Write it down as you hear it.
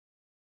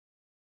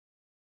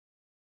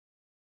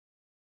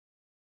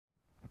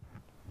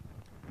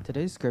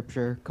Today's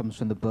scripture comes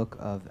from the book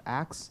of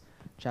Acts,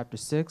 chapter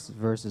 6,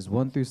 verses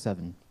 1 through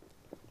 7.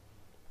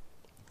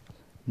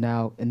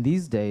 Now, in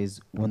these days,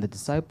 when the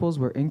disciples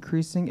were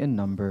increasing in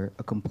number,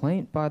 a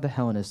complaint by the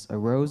Hellenists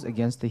arose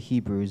against the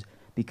Hebrews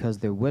because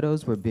their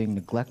widows were being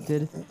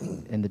neglected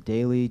in the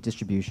daily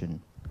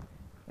distribution.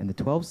 And the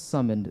 12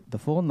 summoned the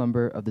full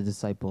number of the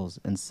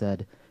disciples and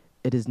said,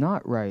 "It is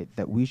not right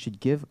that we should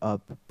give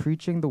up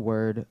preaching the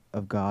word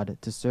of God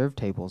to serve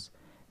tables.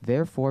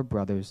 Therefore,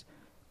 brothers,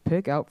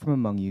 pick out from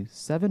among you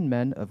 7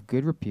 men of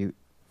good repute,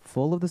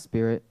 full of the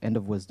Spirit and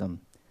of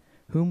wisdom,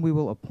 whom we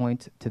will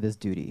appoint to this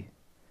duty.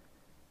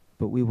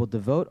 But we will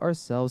devote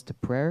ourselves to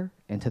prayer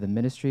and to the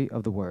ministry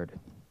of the word."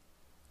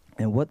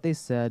 And what they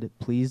said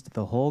pleased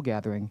the whole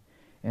gathering,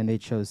 and they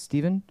chose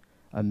Stephen,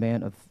 a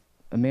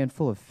man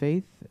full of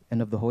faith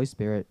and of the Holy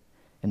Spirit,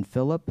 and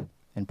Philip,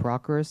 and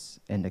Prochorus,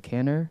 and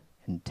Nicanor,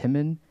 and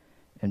Timon,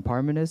 and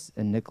Parmenas,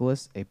 and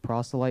Nicholas, a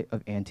proselyte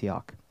of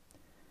Antioch.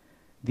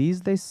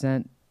 These they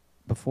sent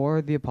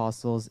before the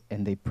apostles,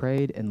 and they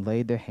prayed and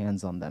laid their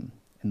hands on them.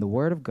 And the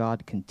word of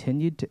God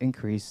continued to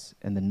increase,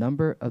 and the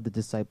number of the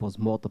disciples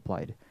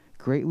multiplied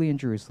greatly in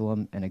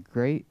Jerusalem, and a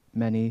great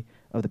many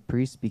of the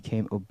priests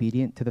became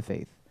obedient to the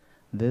faith.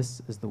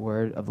 This is the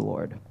word of the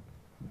Lord.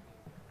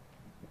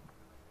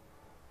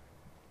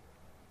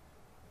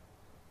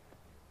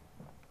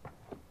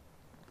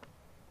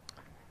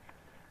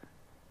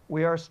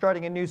 We are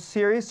starting a new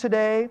series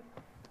today.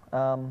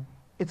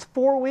 It's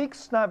 4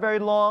 weeks, not very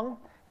long.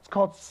 It's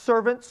called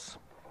Servants.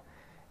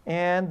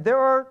 And there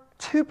are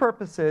 2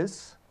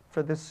 purposes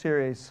for this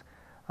series.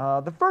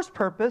 The first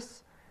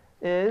purpose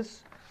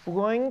is we're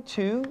going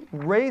to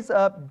raise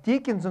up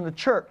deacons in the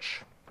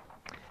church.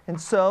 And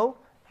so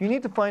you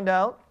need to find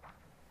out,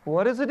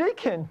 what is a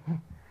deacon?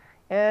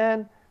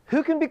 And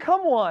who can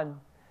become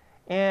one?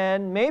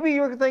 And maybe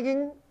you're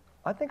thinking,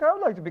 I think I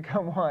would like to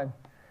become one.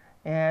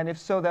 And if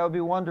so, that would be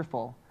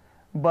wonderful.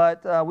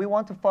 But we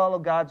want to follow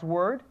God's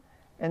word.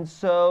 And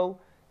so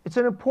it's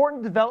an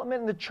important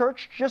development in the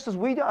church, just as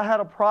we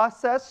had a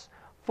process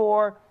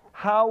for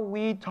how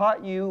we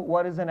taught you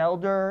what is an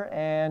elder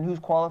and who's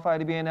qualified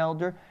to be an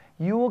elder.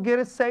 You will get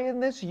a say in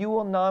this. You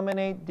will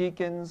nominate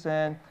deacons,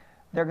 and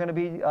they're going to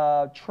be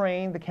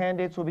trained. The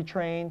candidates will be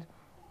trained,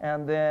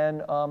 and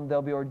then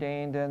they'll be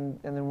ordained, and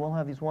then we'll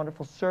have these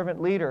wonderful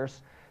servant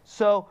leaders.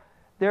 So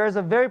there is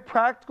a very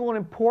practical and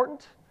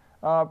important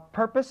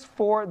purpose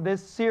for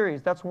this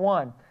series. That's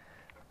one.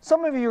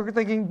 Some of you are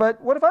thinking,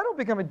 but what if I don't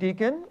become a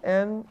deacon,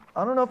 and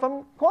I don't know if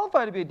I'm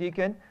qualified to be a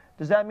deacon?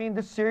 Does that mean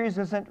this series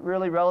isn't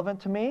really relevant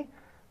to me?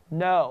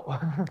 No.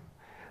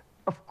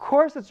 Of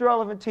course it's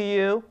relevant to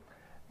you,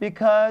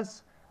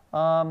 because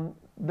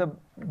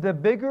the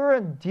bigger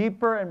and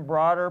deeper and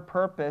broader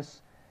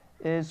purpose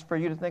is for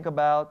you to think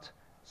about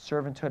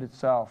servanthood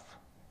itself.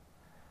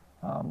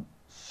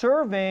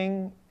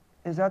 Serving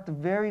is at the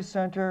very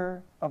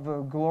center of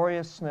the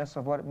gloriousness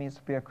of what it means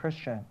to be a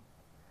Christian.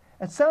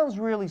 It sounds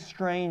really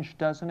strange,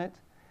 doesn't it?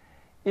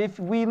 If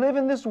we live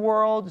in this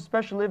world,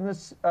 especially live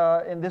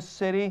in this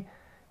city,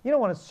 you don't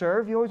want to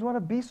serve, you always want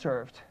to be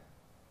served.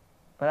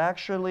 But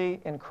actually,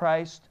 in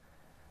Christ,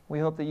 we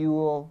hope that you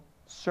will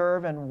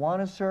serve and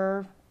want to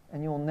serve,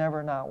 and you will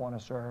never not want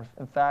to serve.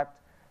 In fact,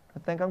 I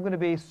think I'm going to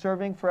be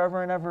serving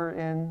forever and ever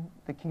in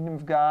the kingdom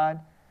of God,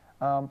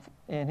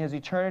 in His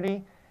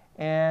eternity,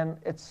 and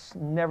it's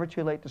never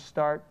too late to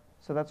start.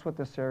 So that's what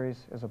this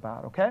series is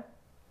about, okay?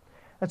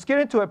 Let's get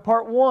into it.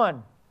 Part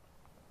 1,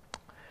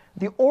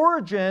 the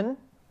origin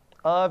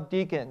of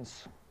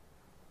deacons.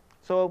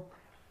 So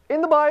in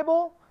the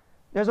Bible,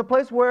 there's a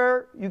place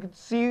where you can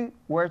see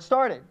where it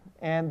started,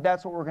 and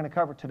that's what we're going to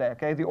cover today,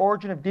 okay? The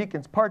origin of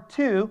deacons. Part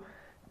 2,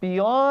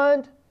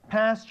 beyond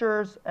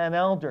pastors and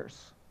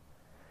elders.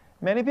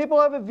 Many people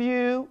have a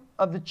view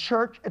of the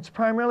church. It's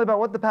primarily about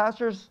what the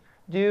pastors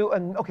do,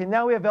 and okay,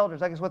 now we have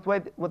elders. I guess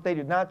what they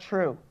do. Not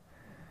true.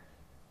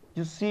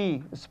 You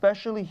see,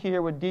 especially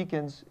here with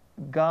deacons,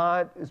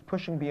 God is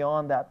pushing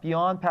beyond that,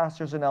 beyond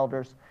pastors and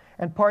elders.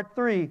 And part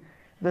 3,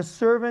 the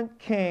servant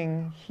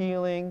king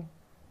healing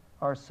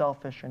our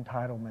selfish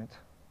entitlement.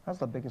 That's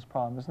the biggest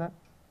problem, isn't it?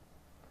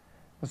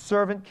 The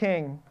servant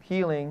king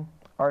healing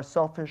our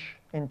selfish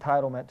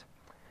entitlement.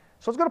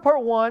 So let's go to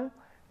part 1,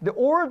 the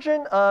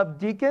origin of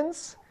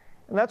deacons.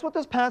 And that's what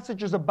this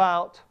passage is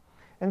about.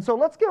 And so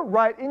let's get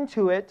right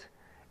into it.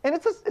 And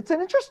it's an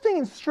interesting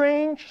and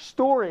strange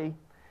story.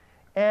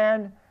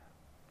 And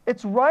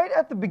it's right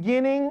at the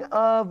beginning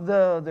of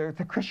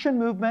the Christian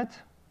movement,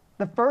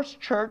 the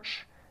first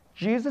church.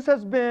 Jesus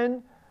has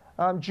been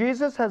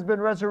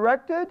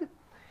resurrected.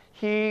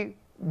 He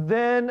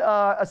then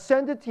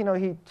ascended.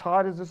 He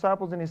taught his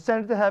disciples and he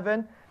ascended to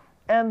heaven.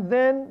 And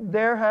then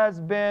there has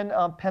been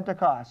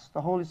Pentecost. The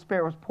Holy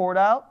Spirit was poured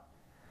out.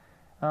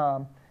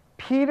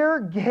 Peter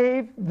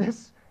gave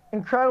this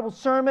incredible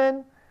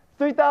sermon.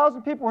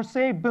 3,000 people were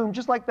saved, boom,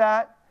 just like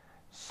that.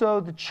 So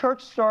the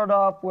church started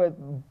off with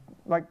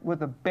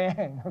a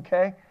bang,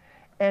 okay?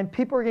 And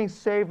people are getting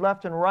saved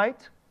left and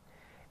right.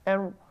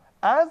 And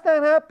as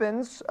that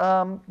happens,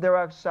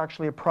 there is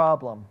actually a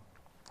problem.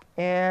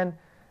 And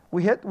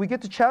we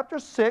get to chapter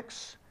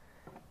 6,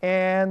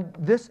 and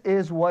this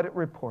is what it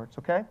reports,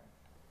 okay?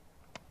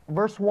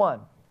 Verse 1.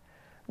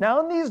 Now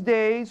in these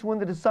days, when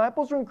the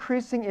disciples were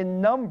increasing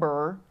in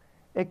number,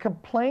 a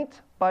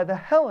complaint by the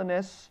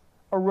Hellenists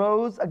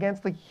arose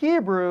against the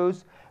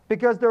Hebrews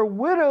because their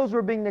widows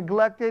were being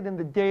neglected in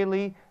the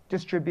daily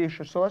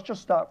distribution. So let's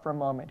just stop for a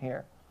moment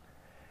here.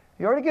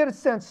 You already get a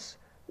sense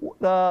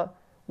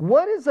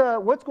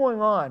what's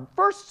going on.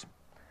 First,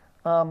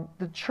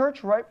 the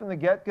church right from the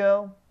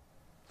get-go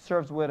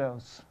serves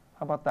widows.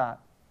 How about that?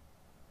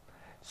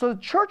 So the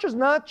church is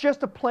not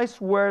just a place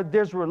where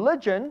there's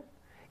religion.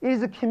 It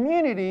is a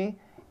community,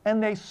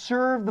 and they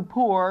serve the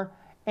poor.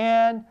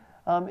 And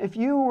if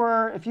you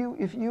were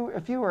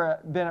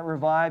been at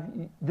Revive,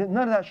 none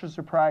of that should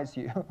surprise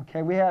you.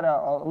 Okay, we had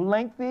a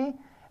lengthy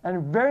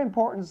and very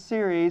important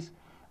series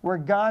where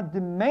God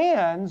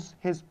demands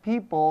His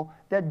people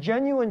that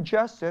genuine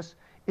justice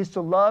is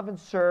to love and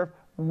serve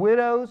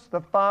widows,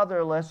 the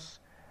fatherless,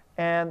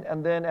 and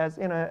then as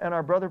and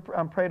our brother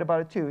prayed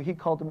about it too. He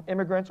called them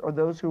immigrants or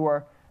those who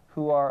are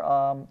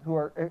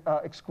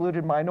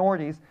excluded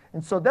minorities,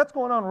 and so that's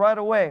going on right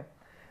away.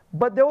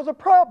 But there was a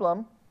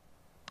problem,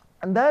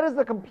 and that is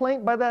the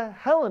complaint by the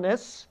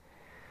Hellenists.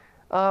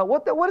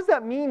 What does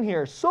that mean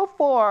here? So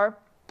far,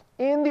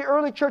 in the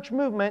early church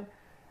movement,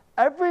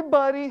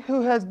 everybody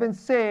who has been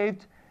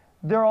saved,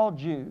 they're all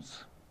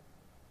Jews.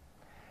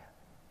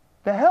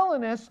 The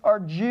Hellenists are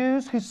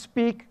Jews who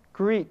speak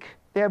Greek.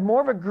 They have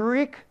more of a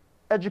Greek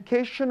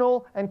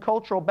educational and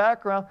cultural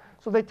background,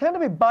 so they tend to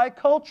be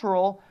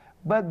bicultural,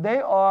 but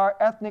they are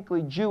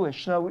ethnically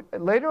Jewish. Now,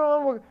 later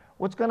on,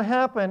 what's going to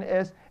happen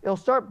is it'll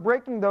start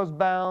breaking those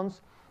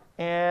bounds,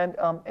 and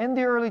in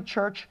the early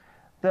church,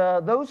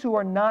 those who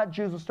are not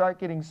Jews will start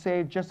getting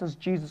saved just as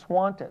Jesus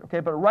wanted. Okay,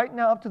 but right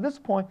now, up to this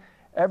point,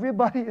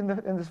 everybody in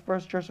this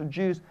first church are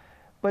Jews,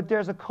 but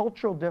there's a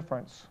cultural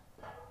difference.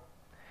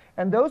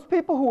 And those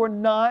people who are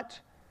not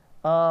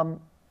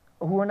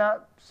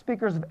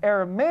speakers of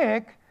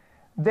Aramaic,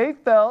 they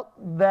felt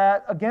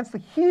that against the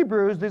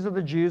Hebrews, these are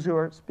the Jews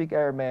who speak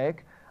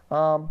Aramaic,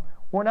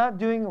 were not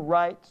doing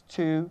right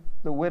to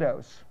the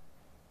widows.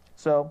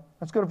 So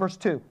let's go to verse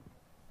 2.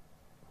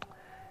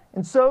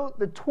 And so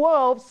the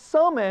 12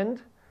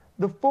 summoned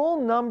the full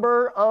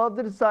number of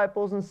the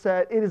disciples and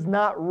said, "It is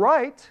not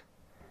right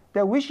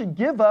that we should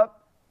give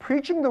up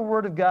preaching the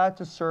word of God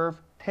to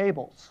serve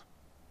tables."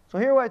 So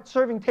here we're at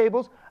serving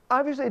tables.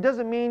 Obviously, it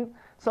doesn't mean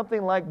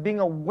something like being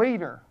a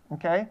waiter,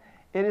 okay?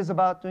 It is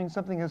about doing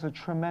something that's a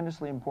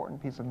tremendously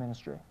important piece of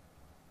ministry.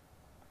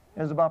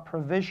 It is about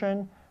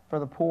provision for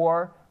the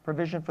poor,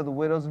 provision for the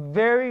widows,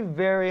 very,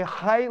 very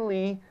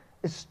highly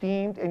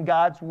esteemed in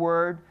God's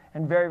word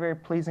and very, very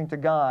pleasing to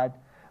God.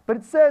 But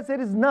it says it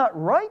is not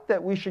right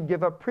that we should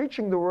give up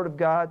preaching the word of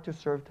God to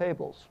serve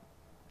tables.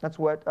 That's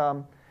what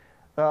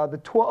the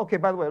 12, okay,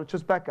 by the way, let's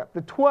just back up.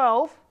 The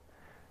 12,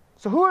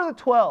 so who are the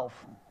 12?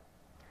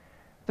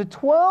 The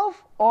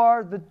 12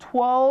 are the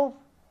 12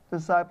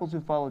 disciples who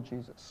followed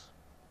Jesus,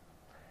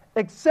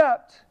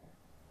 except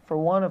for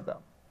one of them.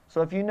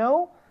 So if you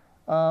know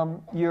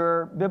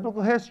your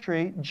biblical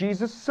history,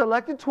 Jesus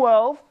selected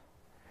 12,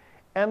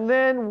 and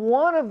then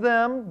one of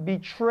them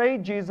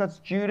betrayed Jesus, that's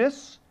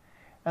Judas,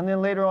 and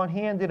then later on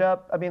he ended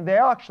up, they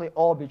actually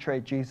all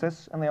betrayed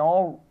Jesus, and they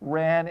all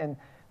ran, and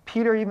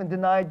Peter even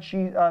denied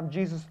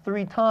Jesus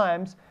 3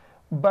 times,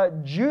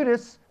 but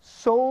Judas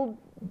sold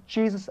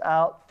Jesus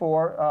out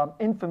for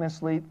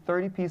infamously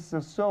 30 pieces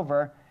of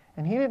silver,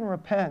 and he didn't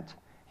repent.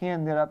 He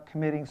ended up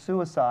committing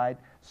suicide.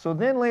 So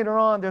then later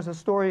on, there's a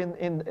story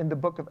in the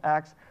book of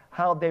Acts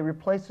how they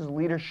replaced his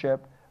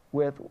leadership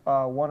with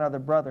one other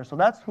brother. So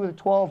that's who the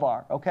 12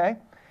 are, okay?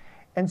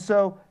 And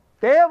so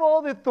they have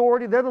all the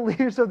authority. They're the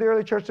leaders of the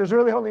early church. There's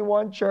really only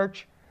one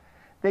church.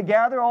 They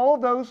gather all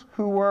of those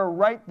who were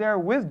right there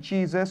with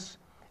Jesus,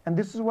 and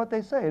this is what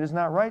they say. It is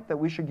not right that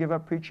we should give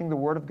up preaching the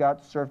word of God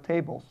to serve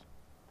tables.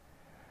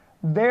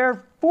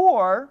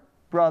 Therefore,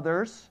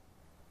 brothers,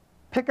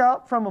 pick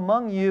out from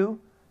among you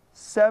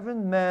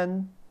 7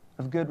 men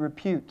of good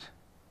repute,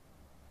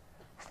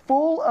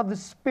 full of the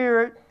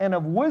Spirit and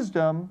of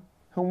wisdom,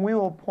 whom we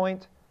will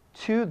appoint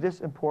to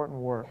this important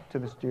work, to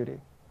this duty.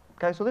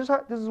 Okay, so this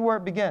is where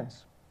it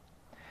begins.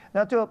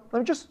 Now, let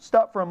me just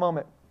stop for a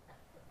moment.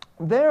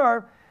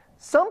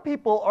 Some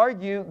people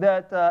argue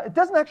that it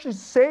doesn't actually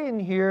say in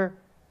here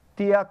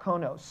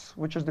diakonos,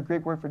 which is the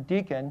Greek word for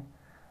deacon,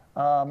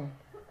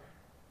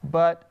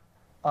 but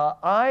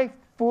I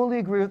fully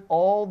agree with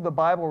all the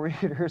Bible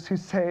readers who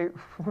say,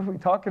 what are we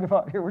talking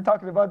about here? We're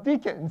talking about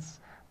deacons,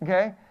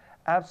 okay?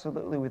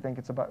 Absolutely, we think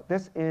it's about,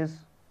 this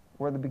is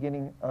where the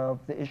beginning of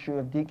the issue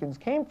of deacons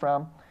came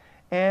from.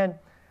 And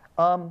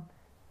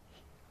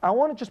I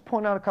want to just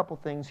point out a couple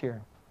things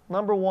here.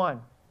 Number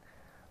one,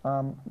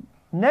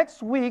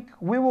 next week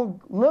we will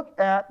look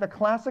at the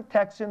classic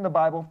text in the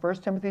Bible, 1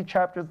 Timothy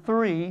chapter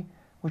 3,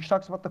 which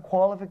talks about the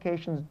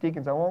qualifications of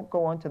deacons. I won't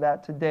go on to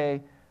that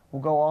today.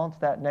 We'll go on to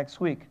that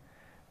next week.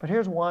 But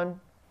here's one,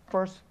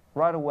 first,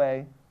 right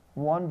away,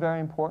 one very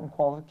important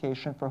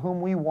qualification for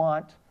whom we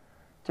want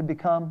to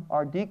become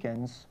our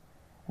deacons,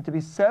 and to be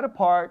set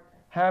apart,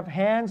 have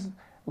hands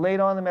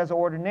laid on them as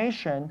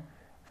ordination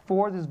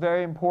for this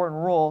very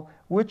important role,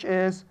 which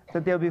is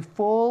that they'll be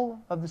full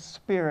of the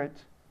Spirit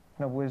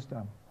and of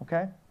wisdom.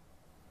 Okay?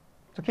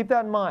 So keep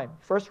that in mind.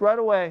 First, right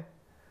away,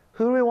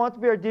 who do we want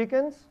to be our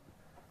deacons?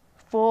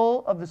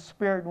 Full of the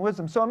Spirit and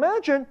wisdom. So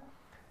imagine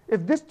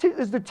if this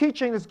is the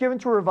teaching that's given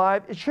to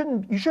Revive, you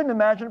shouldn't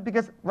imagine it,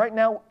 because right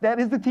now that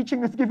is the teaching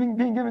that's being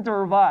given to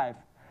Revive.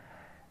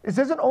 This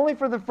isn't only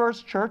for the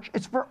First Church,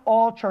 it's for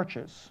all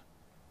churches.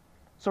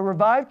 So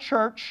Revive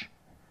Church,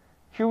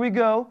 here we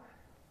go.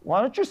 Why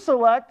don't you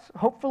select?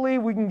 Hopefully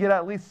we can get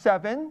at least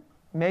 7,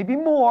 maybe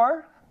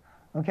more.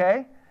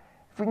 Okay?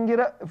 If we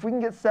can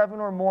get 7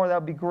 or more, that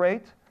would be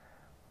great.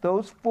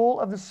 Those full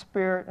of the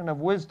Spirit and of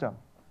wisdom.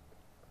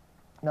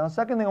 Now, the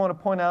second thing I want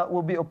to point out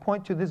will be a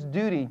point to this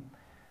duty.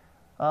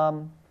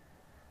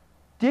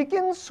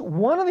 Deacons,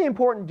 one of the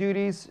important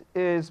duties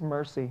is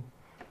mercy.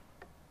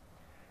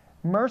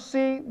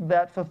 Mercy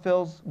that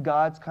fulfills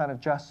God's kind of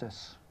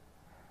justice.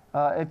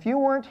 If you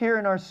weren't here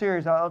in our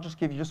series, I'll just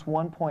give you just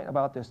one point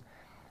about this.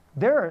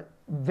 There are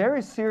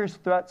very serious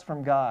threats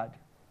from God.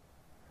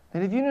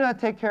 That if you do not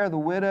take care of the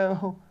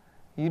widow,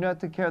 you do not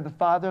take care of the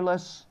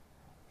fatherless,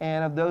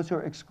 and of those who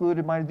are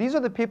excluded minded. These are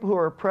the people who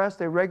are oppressed.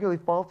 They regularly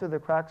fall through the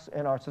cracks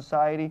in our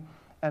society,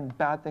 and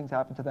bad things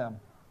happen to them.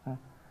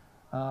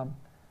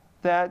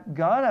 That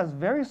God has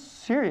very,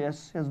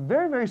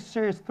 very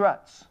serious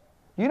threats.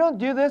 You don't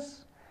do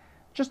this,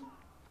 just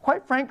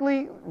quite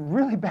frankly,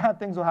 really bad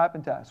things will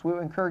happen to us. We will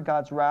incur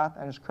God's wrath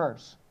and His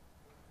curse.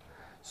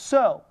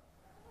 So,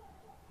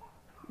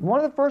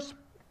 one of the first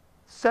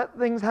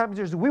things happens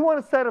here is we want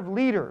a set of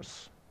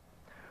leaders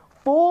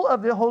full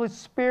of the Holy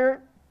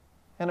Spirit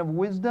and of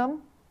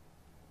wisdom,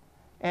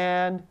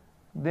 and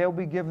they'll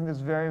be given this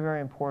very,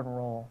 very important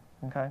role.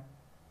 Okay?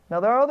 Now,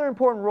 there are other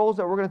important roles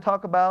that we're going to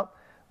talk about,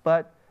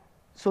 but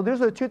so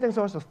those are the two things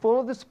I want to say. Full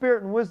of the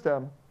Spirit and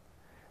wisdom.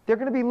 They're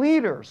going to be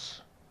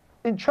leaders,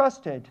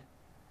 entrusted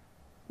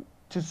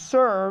to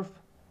serve,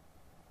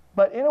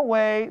 but in a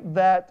way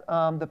that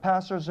the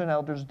pastors and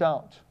elders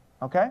don't.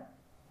 Okay?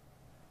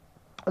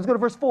 Let's go to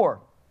verse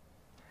 4.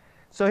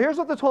 So here's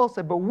what the 12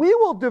 said. But we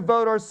will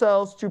devote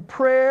ourselves to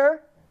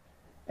prayer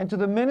and to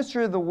the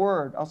ministry of the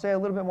word. I'll say a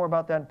little bit more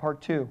about that in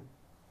part 2.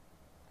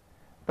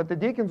 But the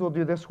deacons will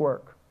do this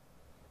work.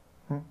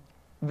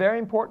 Very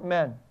important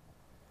men.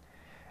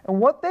 And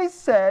what they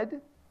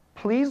said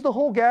pleased the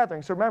whole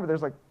gathering. So remember,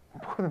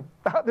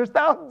 there's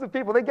thousands of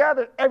people. They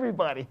gathered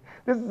everybody.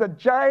 This is a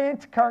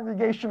giant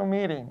congregational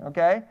meeting,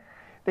 okay?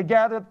 They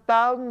gathered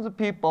thousands of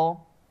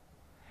people,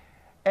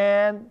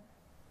 and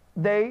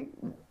they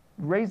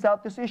raised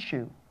out this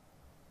issue.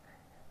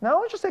 Now, I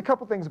want to just say a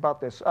couple things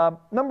about this.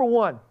 Number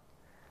one,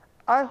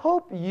 I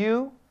hope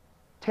you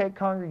take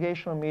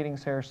congregational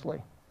meetings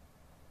seriously.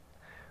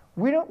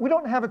 We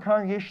don't have a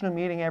congregational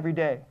meeting every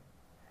day.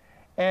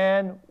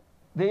 And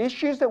the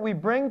issues that we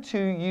bring to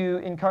you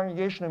in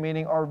congregational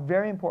meeting are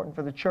very important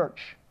for the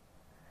church.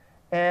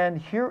 And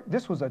here,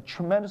 this was a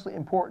tremendously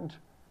important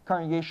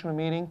congregational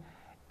meeting,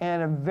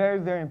 and a very,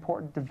 very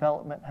important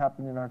development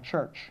happened in our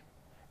church,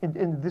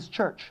 in this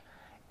church.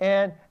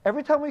 And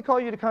every time we call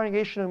you to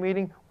congregational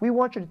meeting, we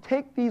want you to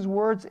take these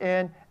words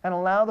in and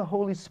allow the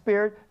Holy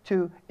Spirit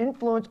to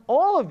influence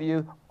all of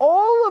you,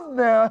 all of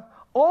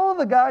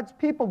the God's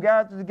people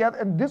gathered together,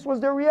 and this was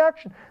their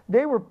reaction.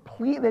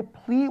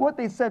 What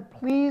they said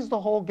pleased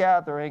the whole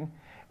gathering,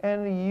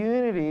 and the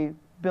unity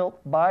built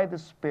by the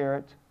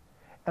Spirit.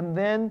 And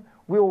then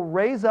we will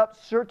raise up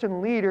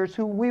certain leaders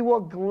who we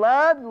will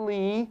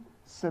gladly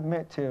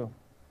submit to.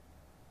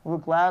 We'll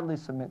gladly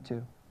submit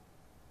to.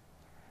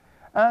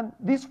 And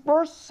these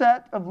first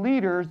set of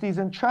leaders, these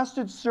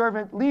entrusted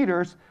servant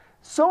leaders,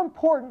 so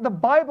important, the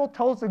Bible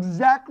tells us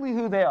exactly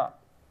who they are.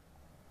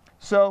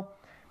 So,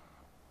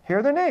 here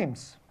are their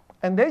names.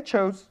 And they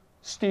chose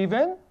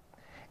Stephen,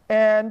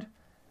 and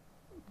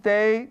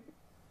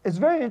it's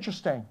very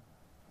interesting.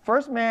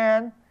 First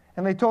man,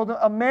 and they told him,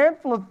 a man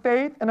full of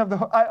faith and of the...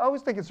 I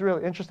always think it's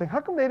really interesting.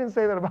 How come they didn't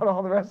say that about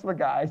all the rest of the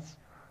guys?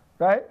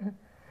 Right?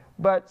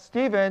 But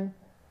Stephen,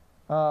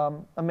 a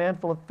man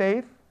full of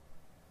faith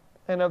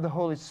and of the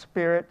Holy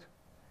Spirit.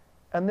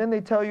 And then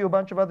they tell you a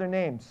bunch of other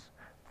names.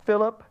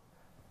 Philip,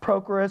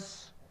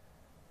 Prochorus,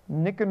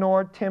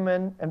 Nicanor,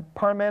 Timon, and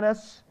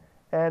Parmenas,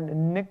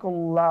 and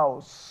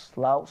Nicolaus.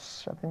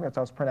 I think that's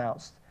how it's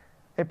pronounced.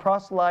 A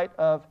proselyte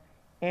of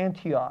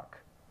Antioch.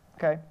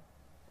 Okay?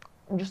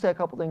 I'll just say a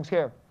couple things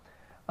here.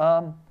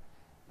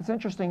 It's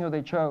interesting who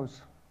they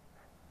chose.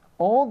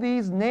 All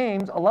these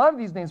names, a lot of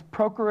these names,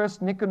 Prochorus,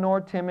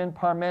 Nicanor, Timon,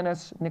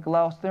 Parmenas,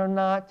 Nicolaus, they're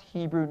not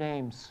Hebrew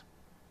names.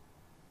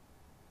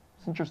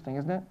 It's interesting,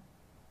 isn't it?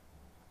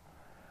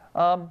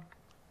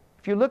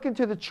 If you look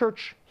into the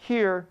church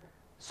here,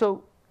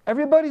 so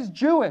everybody's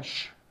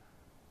Jewish.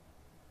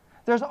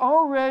 There's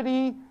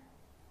already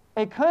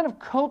a kind of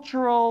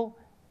cultural,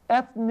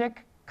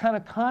 ethnic kind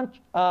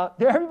of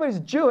everybody's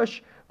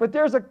Jewish, but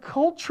there's a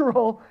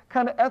cultural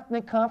kind of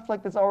ethnic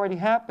conflict that's already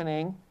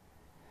happening,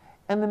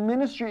 and the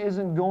ministry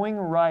isn't going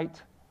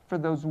right for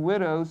those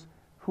widows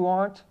who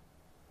aren't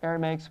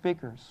Aramaic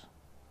speakers.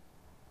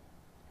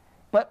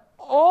 But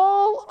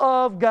all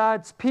of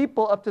God's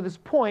people up to this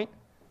point,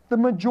 the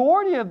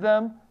majority of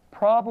them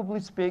probably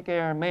speak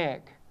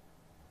Aramaic.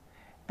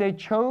 They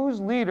chose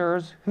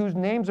leaders whose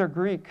names are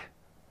Greek: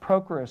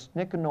 Prochorus,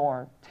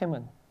 Nicanor,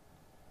 Timon.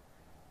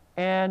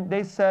 And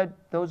they said,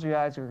 those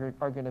guys are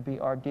going to be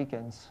our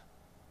deacons.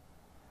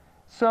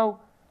 So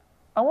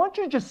I want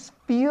you to just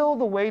feel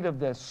the weight of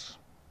this,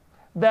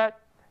 that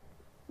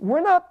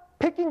we're not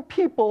picking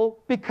people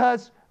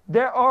because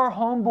they're our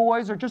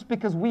homeboys or just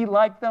because we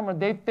like them or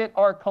they fit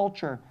our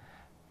culture.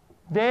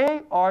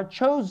 They are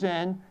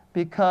chosen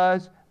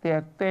because they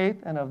have faith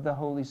and of the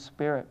Holy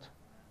Spirit.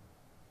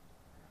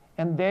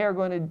 And they are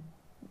going to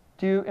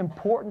do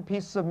important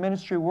pieces of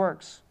ministry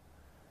works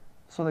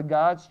so that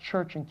God's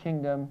church and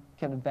kingdom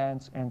can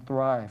advance and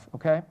thrive.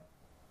 Okay?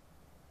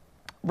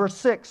 Verse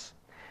 6.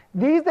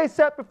 These they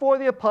set before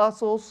the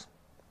apostles,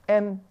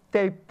 and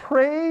they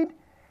prayed,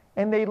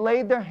 and they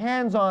laid their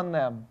hands on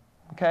them.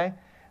 Okay?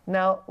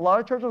 Now, a lot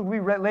of churches, we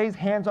lay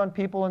hands on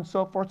people and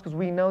so forth because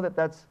we know that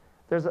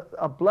there's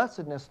a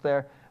blessedness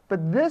there.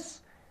 But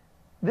this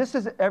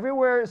is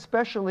everywhere,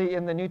 especially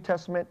in the New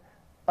Testament,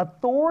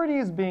 authority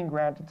is being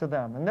granted to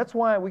them. And that's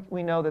why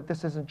we know that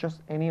this isn't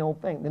just any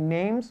old thing. The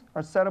names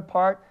are set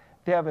apart.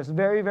 They have this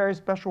very, very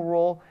special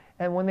role.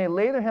 And when they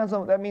lay their hands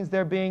on them, that means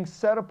they're being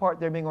set apart.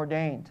 They're being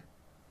ordained.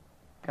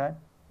 Okay?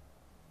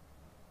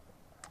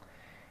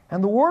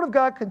 And the word of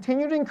God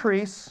continued to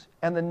increase,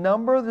 and the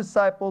number of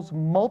disciples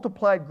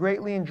multiplied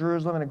greatly in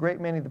Jerusalem, and a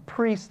great many of the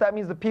priests, that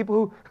means the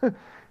people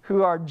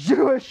who are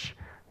Jewish,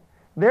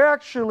 they're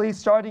actually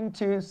starting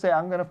to say,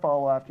 I'm going to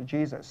follow after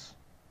Jesus.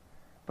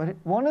 But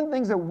one of the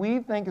things that we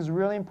think is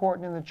really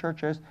important in the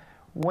church is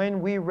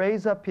when we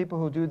raise up people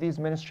who do these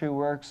ministry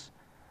works,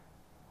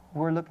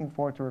 we're looking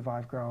forward to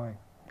Revive Growing.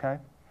 Okay?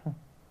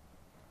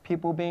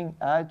 People being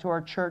added to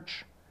our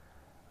church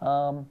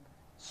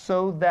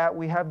so that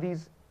we have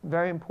these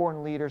very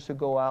important leaders who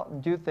go out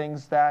and do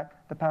things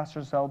that the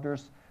pastors,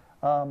 elders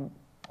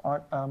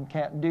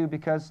can't do,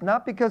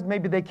 not because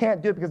maybe they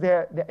can't do it because they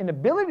have the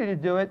inability to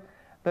do it,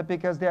 but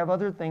because they have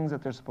other things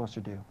that they're supposed to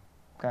do.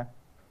 Okay?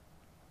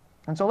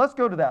 And so let's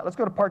go to that. Let's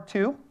go to part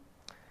 2.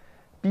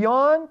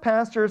 Beyond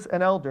pastors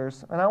and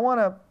elders, and I want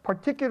to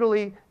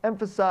particularly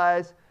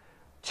emphasize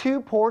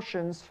 2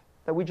 portions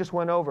that we just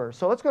went over.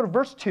 So let's go to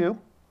verse 2.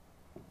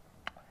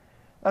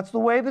 That's the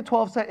way the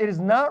 12 said, it is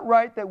not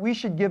right that we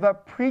should give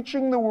up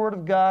preaching the word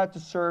of God to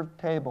serve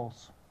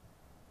tables.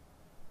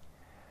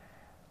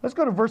 Let's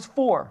go to verse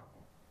 4.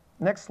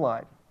 Next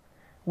slide.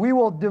 We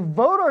will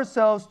devote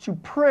ourselves to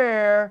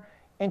prayer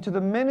and to the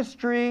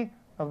ministry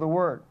of the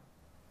word.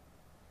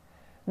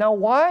 Now,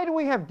 why do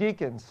we have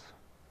deacons?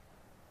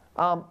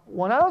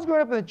 When I was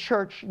growing up in the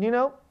church, it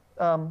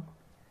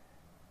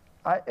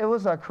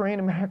was a Korean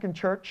American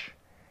church,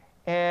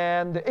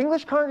 and the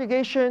English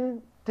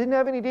congregation didn't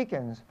have any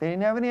deacons. They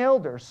didn't have any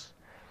elders.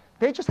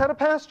 They just had a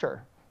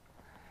pastor.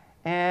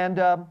 And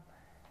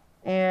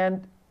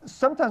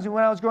sometimes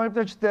when I was growing up,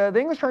 the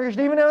English congregation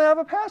didn't even have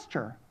a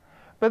pastor.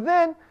 But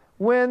then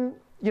when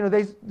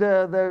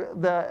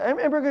the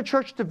immigrant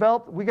church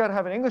developed, we got to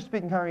have an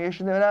English-speaking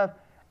congregation. They would have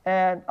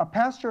a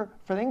pastor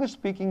for the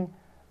English-speaking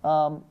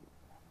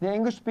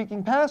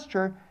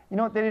pastor. You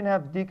know what? They didn't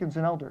have deacons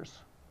and elders.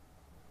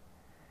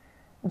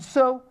 And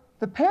so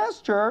the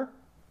pastor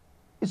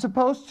is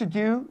supposed to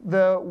do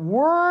the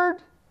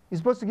word. He's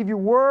supposed to give you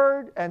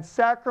word and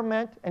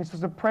sacrament, and he's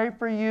supposed to pray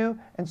for you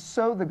and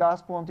sow the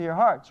gospel into your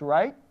hearts,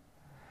 right?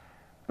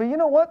 But you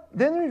know what?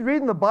 Then you read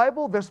in the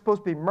Bible, there's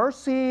supposed to be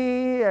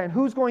mercy, and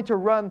who's going to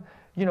run,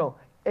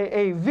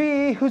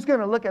 AAV, who's going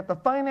to look at the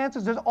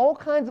finances. There's all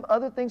kinds of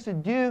other things to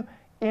do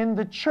in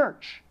the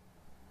church.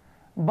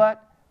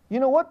 But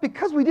you know what?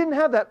 Because we didn't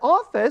have that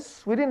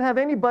office, we didn't have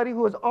anybody who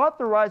was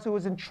authorized, who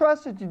was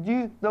entrusted to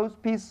do those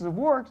pieces of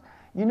work.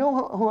 You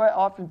know who I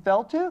often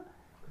fell to?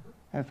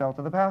 It fell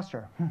to the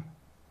pastor.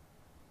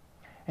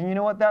 And you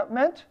know what that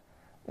meant?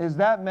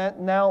 That meant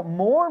now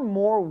more and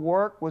more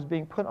work was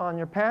being put on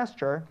your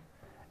pastor.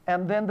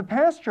 And then the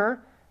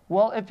pastor,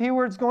 well, if he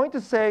was going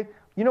to say,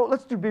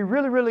 let's be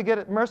really, really good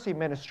at mercy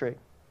ministry.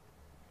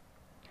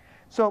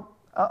 So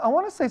I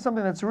want to say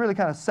something that's really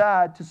kind of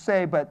sad to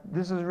say, but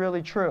this is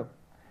really true.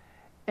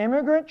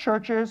 Immigrant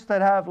churches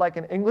that have like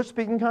an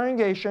English-speaking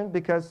congregation,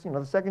 because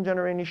the second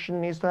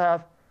generation needs to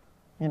have,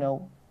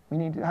 we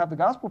need to have the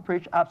gospel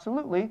preached,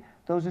 absolutely,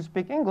 those who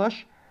speak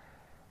English.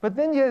 But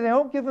then they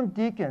don't give them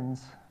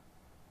deacons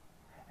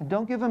and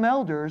don't give them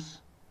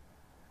elders.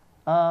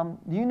 Do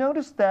you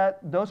notice that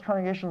those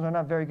congregations are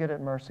not very good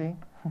at mercy?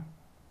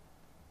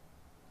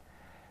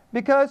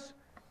 Because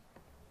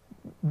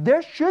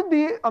there should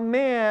be a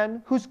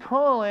man whose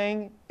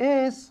calling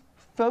is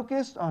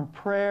focused on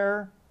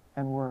prayer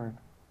and word.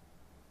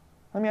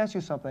 Let me ask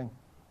you something.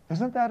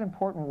 Isn't that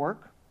important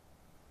work?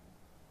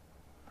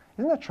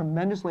 Isn't that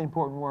tremendously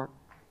important work?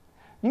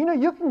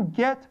 You can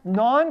get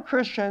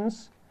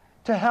non-Christians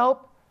to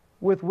help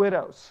with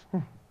widows.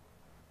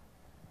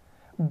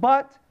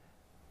 But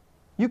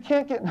you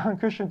can't get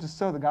non-Christians to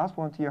sow the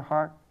gospel into your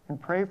heart and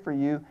pray for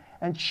you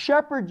and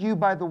shepherd you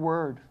by the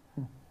word.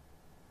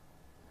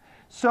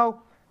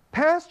 So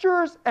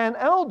pastors and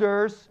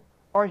elders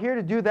are here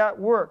to do that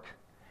work.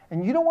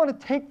 And you don't want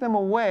to take them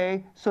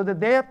away so that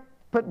they have to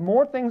put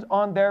more things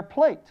on their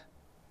plate.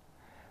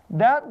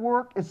 That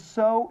work is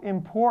so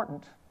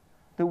important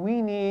that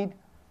we need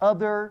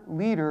other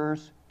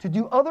leaders to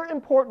do other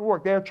important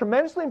work. They are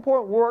tremendously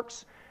important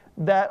works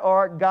that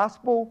are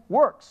gospel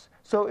works.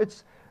 So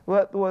it's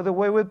the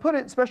way we put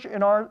it, especially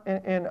in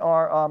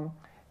our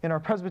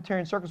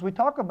Presbyterian circles, we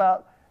talk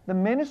about the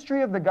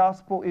ministry of the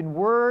gospel in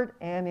word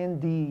and in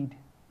deed.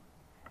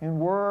 In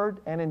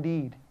word and in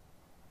deed.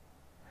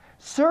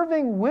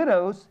 Serving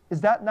widows,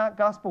 is that not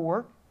gospel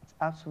work? It's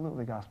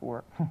absolutely gospel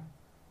work.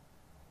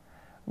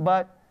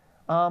 But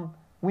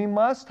we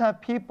must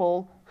have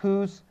people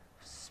who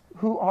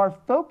are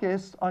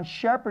focused on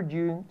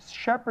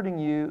shepherding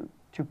you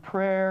to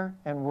prayer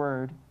and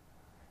word.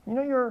 You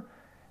know,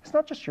 it's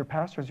not just your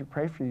pastors who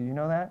pray for you, you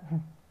know that?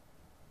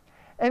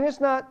 And it's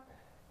not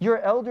your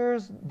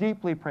elders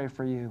deeply pray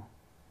for you.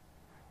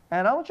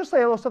 And I want to just say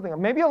a little something.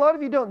 Maybe a lot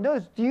of you don't know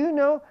this. Do you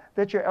know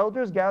that your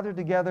elders gather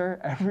together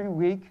every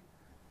week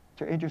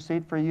to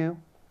intercede for you?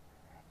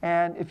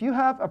 And if you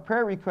have a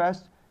prayer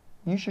request,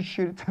 you should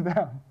shoot it to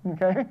them,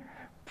 okay?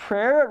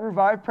 Prayer at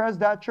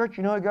revivepres.church,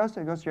 you know who it goes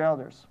to? It goes to your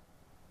elders.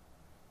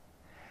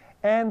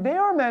 And they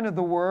are men of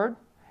the word,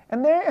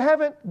 and they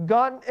haven't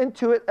gotten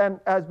into it and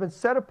has been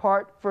set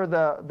apart for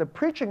the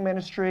preaching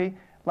ministry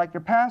like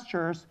your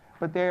pastors,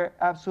 but they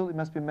absolutely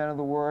must be men of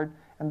the word,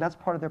 and that's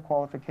part of their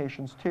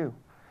qualifications too.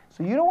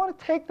 So you don't want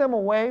to take them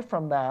away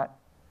from that.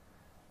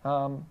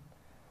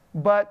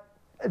 But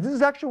this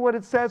is actually what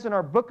it says in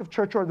our Book of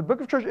Church Order. The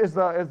Book of Church is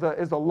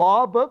the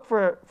law book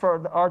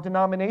for our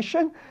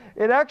denomination.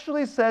 It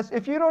actually says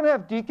if you don't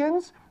have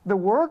deacons, the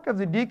work of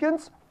the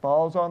deacons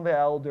falls on the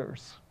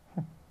elders.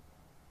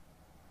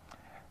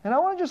 And I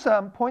want to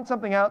just point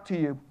something out to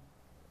you.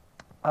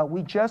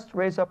 We just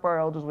raised up our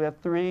elders. We have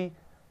 3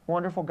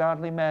 wonderful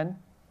godly men.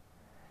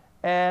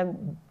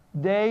 And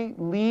they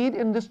lead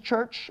in this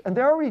church. And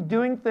they're already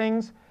doing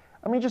things.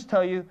 Let me just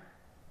tell you,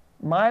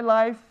 my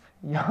life,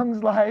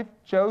 Young's life,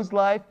 Joe's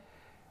life,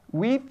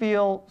 we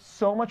feel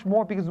so much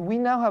more because we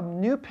now have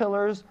new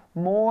pillars,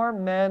 more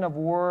men of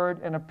word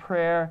and of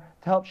prayer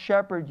to help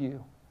shepherd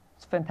you.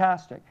 It's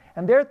fantastic.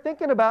 And they're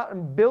thinking about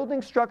and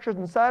building structures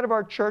inside of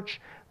our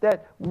church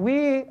that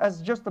we,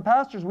 as just the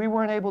pastors, we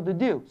weren't able to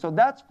do. So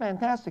that's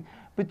fantastic.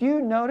 But do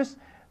you notice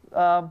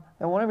that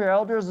one of your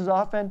elders is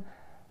often,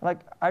 like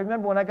I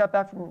remember when I got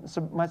back from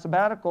my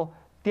sabbatical,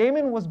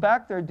 Damon was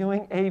back there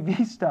doing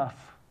AV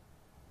stuff.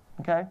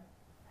 Okay?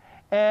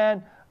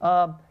 And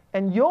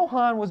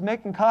Johan was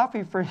making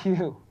coffee for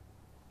you.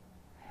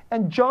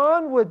 And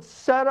John would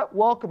set up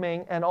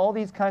welcoming and all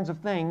these kinds of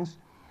things.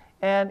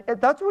 And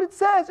that's what it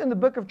says in the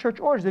Book of Church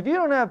Orders. If you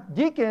don't have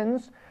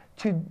deacons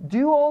to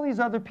do all these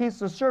other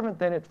pieces of servant,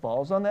 then it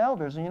falls on the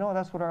elders. And you know,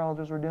 that's what our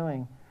elders were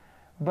doing.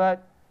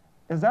 But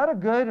is that a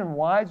good and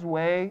wise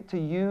way to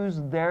use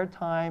their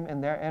time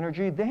and their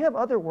energy? They have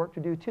other work to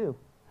do too.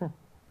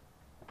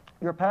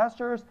 Your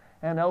pastors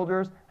and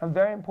elders have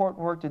very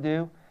important work to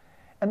do.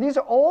 And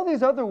all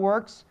these other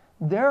works,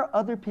 there are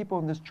other people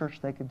in this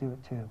church that could do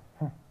it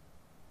too.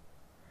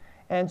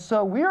 And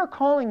so we are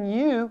calling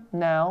you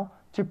now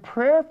to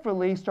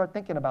prayerfully start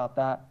thinking about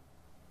that.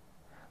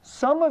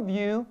 Some of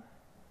you,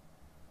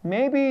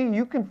 maybe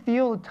you can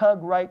feel the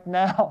tug right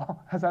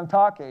now as I'm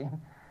talking.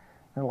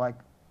 You're like,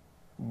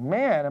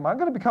 man, am I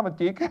going to become a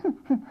deacon?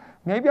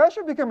 Maybe I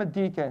should become a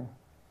deacon.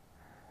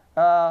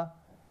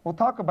 We'll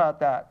talk about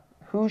that.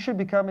 Who should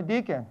become a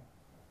deacon?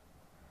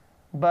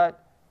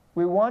 But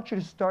we want you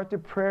to start to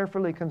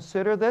prayerfully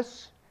consider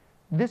this.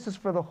 This is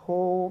for the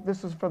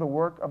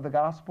work of the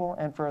gospel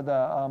and for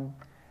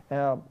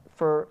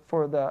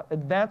the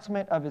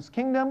advancement of His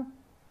kingdom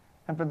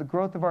and for the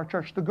growth of our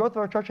church. The growth of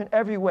our church in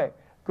every way.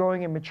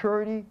 Growing in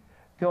maturity,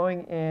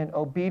 growing in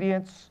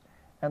obedience,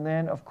 and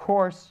then, of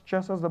course,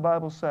 just as the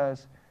Bible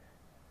says,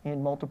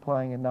 in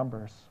multiplying in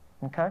numbers.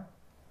 Okay?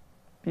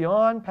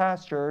 Beyond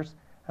pastors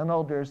and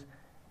elders,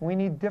 we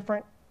need a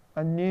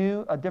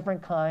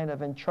different kind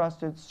of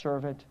entrusted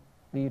servant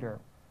leader.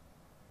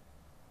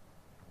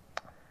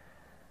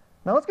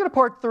 Now let's get to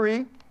part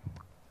 3.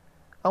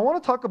 I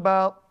want to talk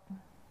about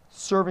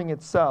serving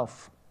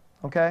itself.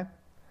 Okay?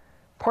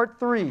 Part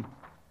 3.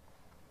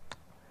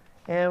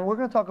 And we're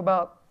going to talk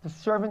about the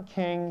servant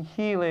king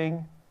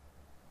healing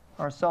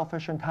our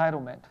selfish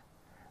entitlement.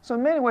 So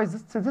in many ways,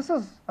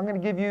 I'm going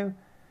to give you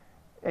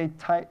a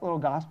tight little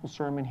gospel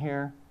sermon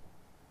here.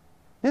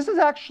 This is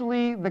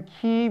actually the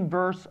key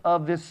verse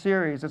of this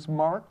series. It's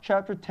Mark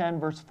chapter 10,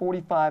 verse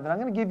 45. And I'm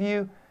going to give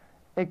you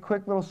a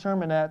quick little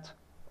sermonette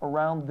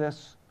around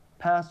this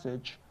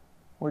passage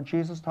where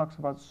Jesus talks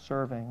about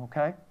serving,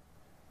 okay?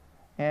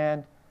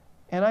 And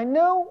I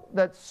know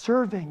that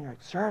serving,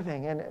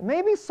 and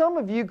maybe some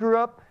of you grew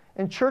up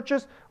in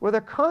churches where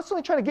they're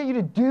constantly trying to get you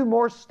to do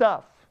more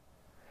stuff.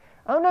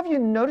 I don't know if you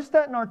noticed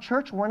that in our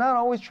church. We're not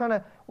always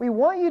we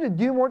want you to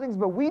do more things,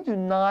 but we do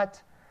not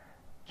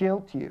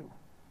guilt you.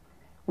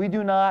 We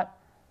do not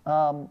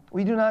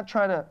We do not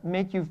try to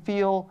make you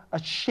feel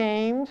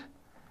ashamed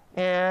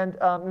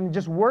and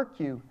just work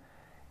you.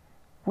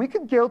 We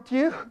could guilt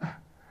you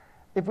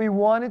if we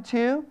wanted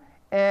to,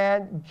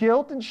 and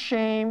guilt and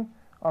shame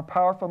are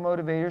powerful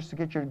motivators to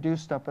get you to do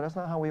stuff, but that's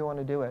not how we want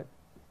to do it.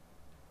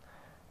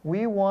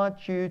 We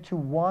want you to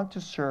want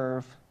to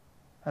serve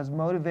as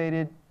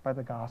motivated by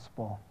the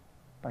gospel,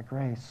 by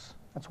grace.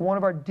 That's one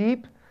of our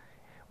deep,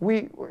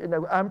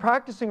 I'm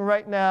practicing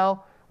right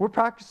now, we're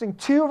practicing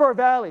two of our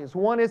values.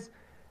 One is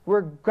we're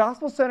a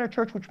gospel-centered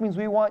church, which means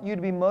we want you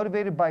to be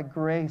motivated by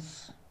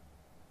grace.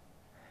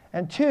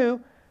 And two,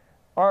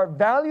 our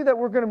value that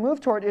we're going to move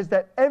toward is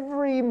that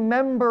every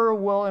member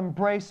will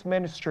embrace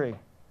ministry.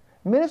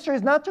 Ministry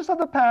is not just of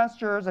the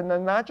pastors and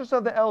then not just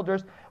of the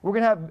elders. We're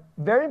going to have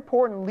very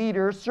important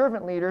leaders,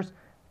 servant leaders,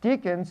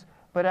 deacons,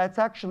 but it's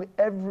actually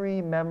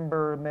every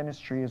member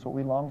ministry is what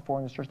we long for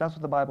in this church. That's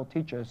what the Bible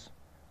teaches.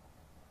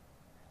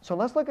 So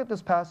let's look at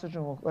this passage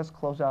and let's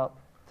close out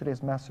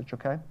today's message,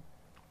 okay?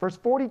 Verse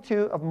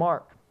 42 of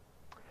Mark.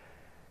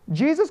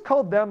 Jesus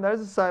called them, that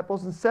is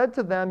disciples, and said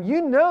to them,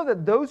 "You know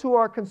that those who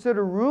are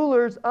considered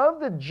rulers of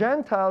the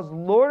Gentiles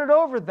lord it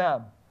over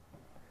them."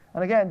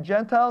 And again,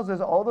 Gentiles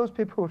is all those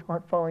people who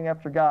aren't following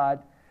after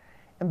God.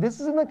 And this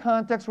is in the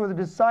context where the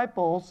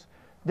disciples,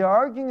 they're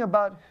arguing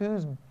about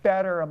who's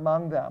better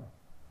among them.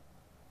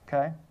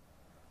 Okay?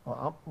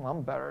 Well,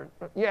 I'm better.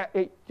 Yeah,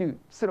 hey, dude,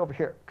 sit over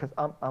here because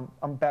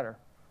I'm better.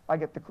 I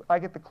get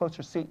the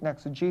closer seat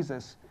next to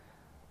Jesus.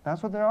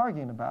 That's what they're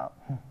arguing about.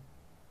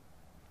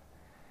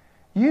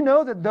 You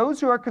know that those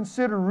who are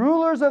considered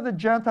rulers of the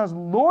Gentiles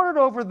lord it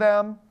over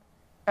them,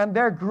 and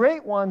they're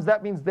great ones.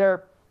 That means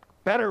they're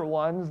better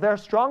ones, they're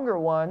stronger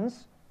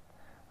ones,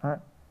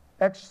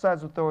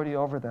 exercise authority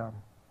over them.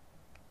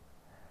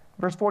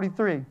 Verse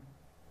 43,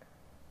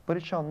 but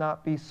it shall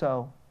not be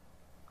so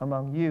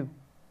among you,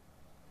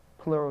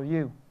 plural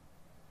you.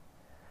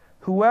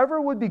 Whoever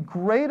would be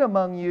great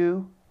among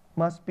you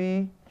must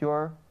be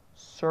your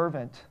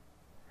servant.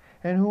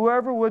 And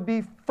whoever would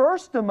be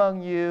first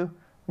among you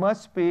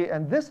must be,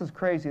 and this is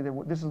crazy,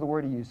 this is the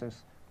word he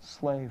uses,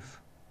 slave.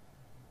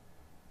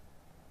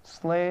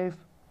 Slave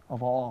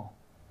of all.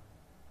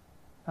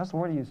 That's the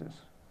word he uses.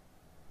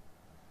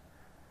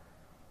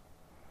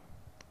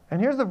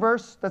 And here's the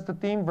verse, that's the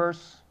theme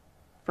verse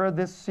for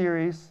this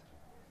series.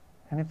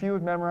 And if you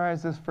would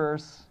memorize this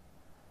verse,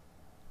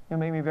 it'll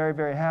make me very,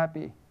 very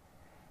happy.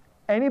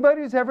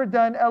 Anybody who's ever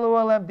done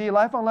LOLMD,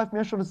 Life on Life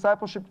Missional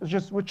Discipleship,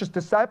 which is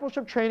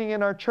discipleship training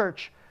in our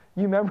church,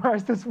 you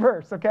memorize this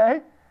verse,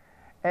 okay?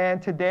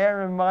 And today I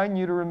remind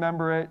you to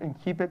remember it and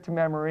keep it to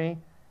memory,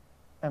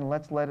 and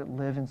let's let it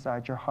live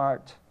inside your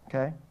heart,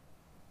 okay?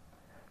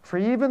 For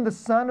even the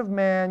Son of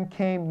Man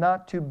came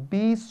not to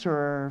be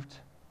served,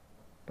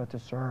 but to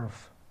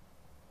serve,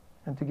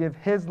 and to give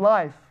his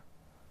life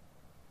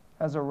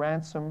as a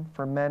ransom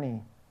for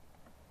many.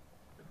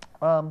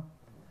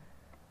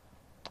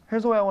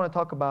 Here's what I want to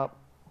talk about.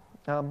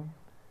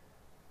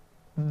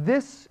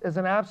 This is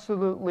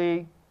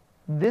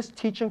this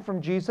teaching from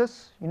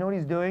Jesus, you know what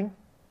he's doing?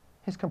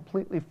 He's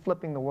completely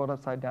flipping the world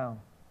upside down.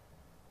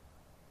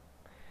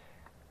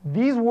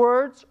 These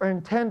words are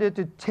intended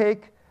to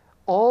take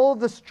all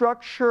the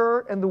structure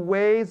and the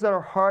ways that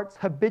our hearts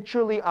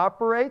habitually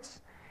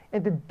operates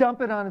and to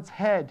dump it on its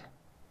head.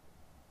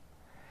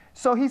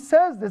 So he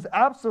says this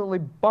absolutely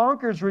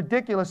bonkers,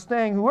 ridiculous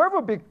thing. Whoever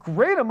will be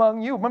great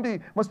among you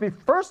must be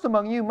first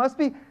among you, must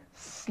be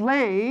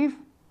slave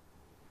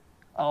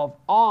of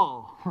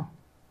all.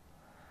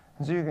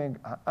 And so you're going,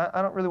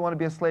 I don't really want to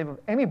be a slave of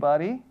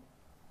anybody.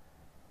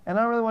 And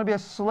I don't really want to be a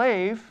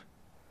slave.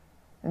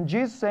 And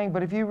Jesus is saying,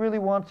 but if you really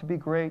want to be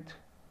great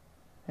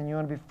and you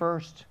want to be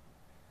first,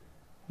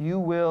 you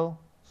will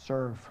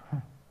serve.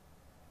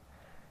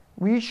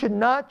 We should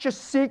not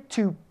just seek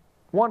to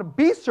want to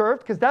be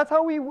served, because that's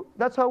how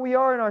we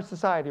are in our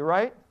society,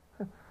 right?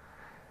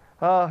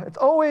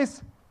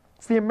 It's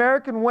the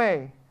American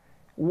way.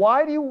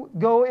 Why do you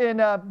go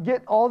and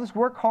get all this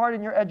work hard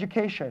in your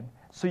education?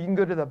 So you can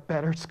go to the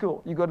better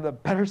school. You go to the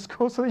better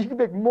school so that you can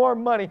make more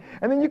money.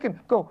 And then you can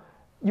go,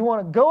 you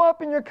want to go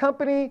up in your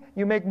company,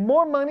 you make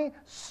more money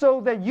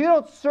so that you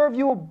don't serve,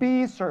 you will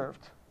be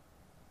served.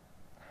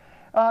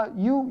 I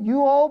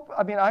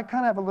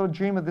kind of have a little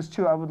dream of this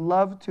too. I would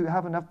love to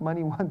have enough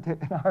money one day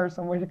and hire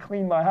somebody to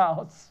clean my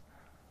house,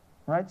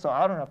 right? So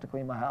I don't have to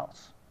clean my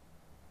house.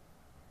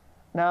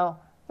 Now,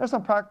 there's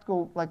some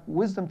practical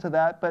wisdom to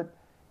that, but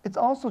it's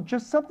also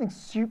just something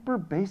super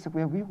basic.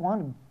 We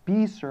want to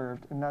be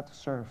served and not to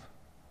serve.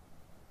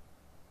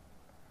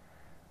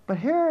 But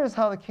here is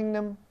how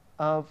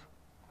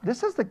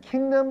this is the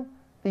kingdom,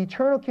 the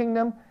eternal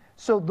kingdom.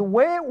 So the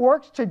way it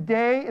works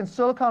today in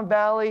Silicon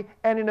Valley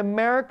and in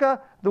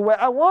America, the way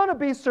I want to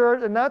be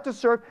served and not to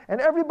serve, and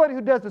everybody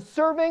who does the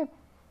serving,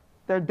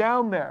 they're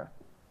down there.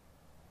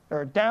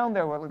 They're down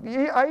there.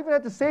 I even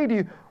have to say to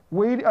you,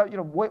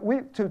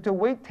 to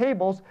wait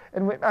tables,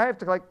 and I have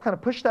to kind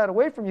of push that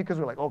away from you because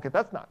we're like, okay,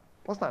 that's not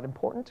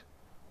important.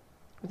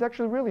 It's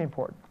actually really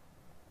important.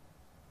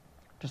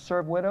 To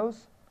serve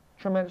widows,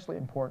 tremendously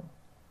important.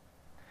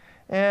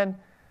 And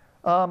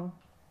And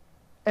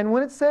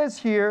when it says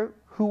here,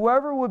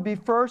 whoever would be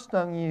first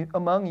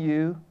among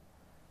you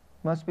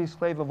must be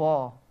slave of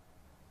all.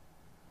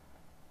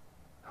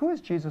 Who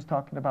is Jesus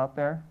talking about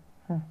there?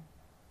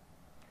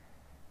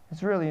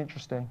 It's really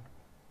interesting.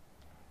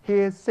 He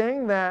is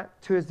saying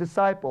that to his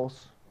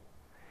disciples,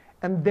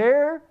 and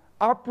they're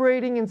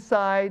operating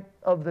inside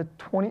of the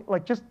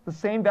just the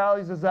same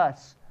values as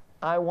us.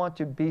 I want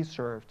to be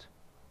served.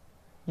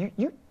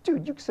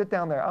 Dude, you sit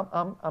down there.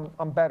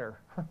 I'm better.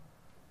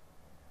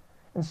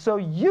 And so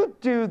you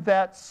do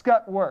that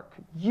scut work.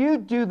 You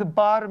do the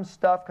bottom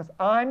stuff because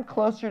I'm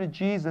closer to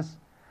Jesus.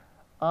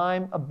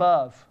 I'm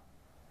above.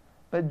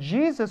 But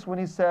Jesus, when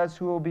he says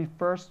who will be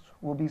first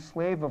will be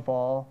slave of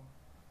all,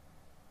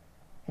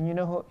 and you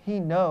know who he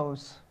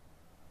knows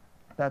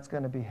that's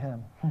going to be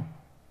him.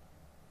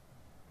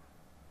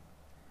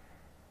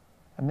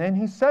 And then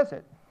he says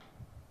it.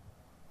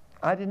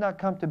 I did not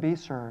come to be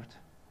served.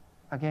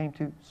 I came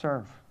to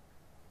serve.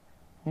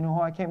 You know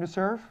who I came to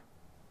serve?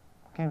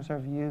 I came to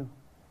serve you.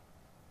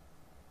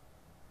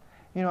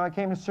 You know, I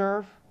came to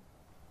serve,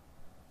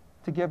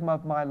 to give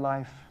up my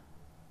life.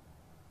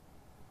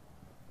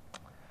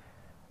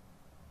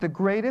 The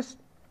greatest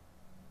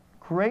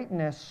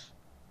greatness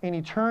in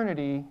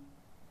eternity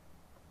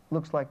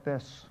looks like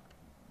this.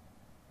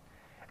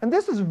 And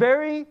this is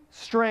very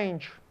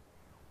strange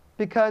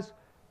because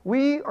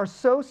we are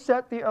so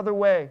set the other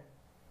way.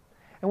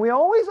 And we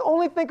always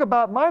only think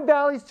about my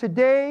values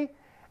today,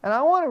 and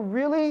I want to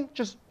really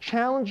just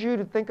challenge you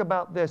to think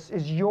about this.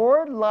 Is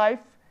your life,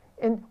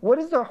 and what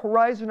is the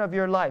horizon of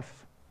your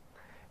life?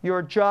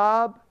 Your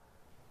job,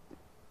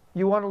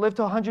 you want to live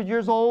to 100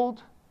 years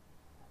old?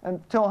 And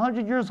till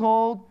 100 years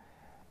old,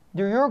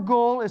 your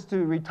goal is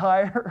to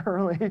retire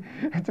early,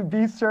 and to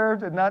be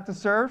served and not to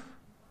serve?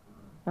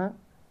 Huh?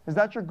 Is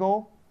that your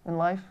goal in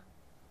life?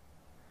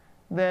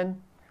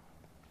 Then,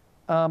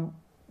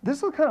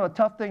 this is kind of a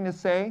tough thing to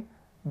say,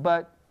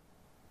 but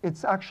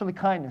it's actually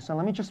kindness. And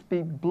let me just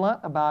be blunt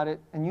about it.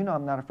 And you know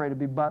I'm not afraid to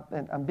be blunt.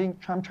 And I'm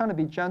trying to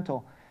be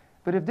gentle.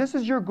 But if this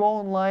is your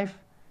goal in life,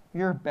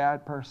 you're a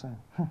bad person.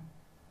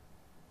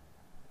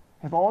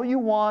 If all you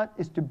want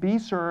is to be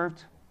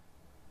served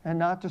and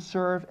not to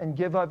serve and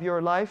give up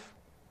your life,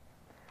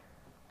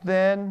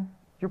 then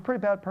you're a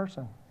pretty bad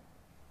person.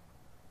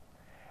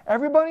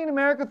 Everybody in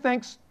America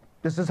thinks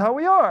this is how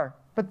we are.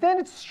 But then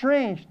it's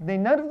strange.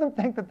 None of them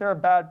think that they're a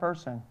bad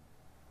person.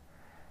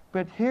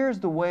 But here's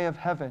the way of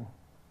heaven.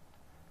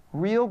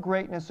 Real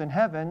greatness in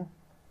heaven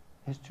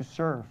is to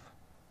serve.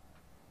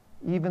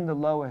 Even the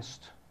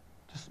lowest.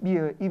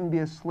 To even be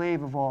a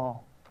slave of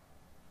all.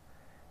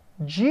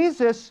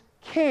 Jesus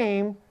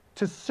came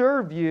to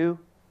serve you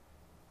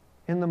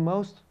in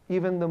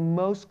even the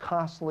most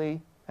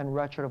costly and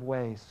wretched of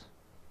ways.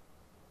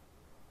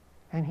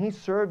 And he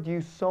served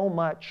you so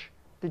much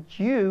that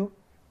you,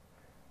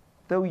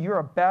 though you're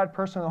a bad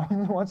person who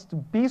only wants to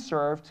be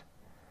served,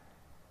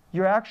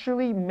 you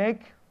actually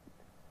make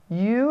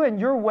you and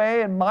your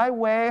way and my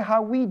way,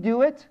 how we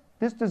do it,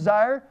 this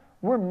desire,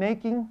 we're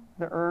making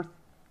the earth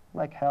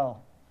like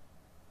hell.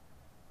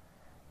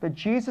 But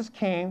Jesus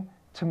came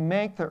to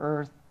make the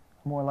earth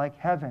more like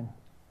heaven.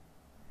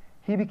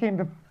 He became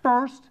the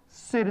first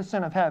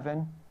citizen of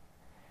heaven,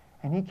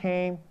 and he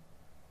came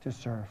to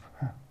serve.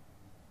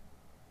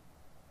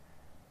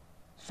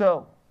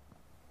 So,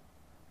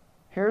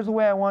 here's the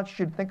way I want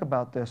you to think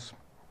about this.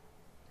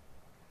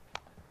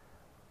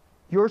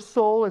 Your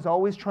soul is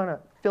always trying to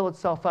fill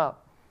itself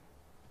up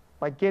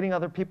by getting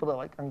other people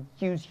to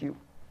use you.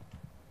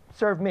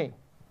 Serve me.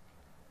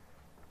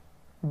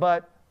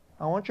 But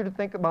I want you to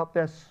think about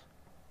this,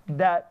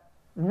 that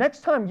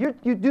next time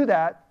you do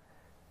that,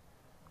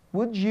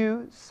 would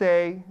you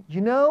say,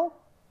 you know,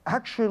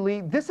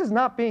 actually, this is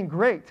not being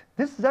great.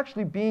 This is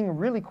actually being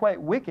really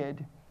quite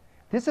wicked.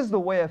 This is the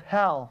way of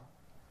hell,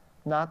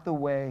 not the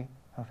way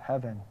of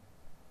heaven.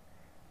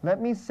 Let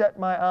me set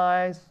my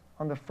eyes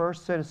on the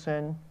first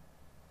citizen,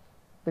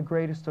 the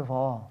greatest of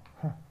all,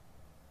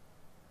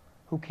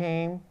 who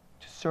came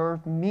to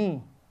serve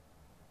me,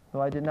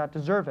 though I did not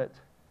deserve it.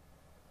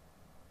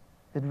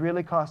 It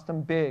really cost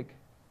him big.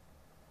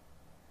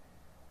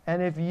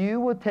 And if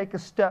you would take a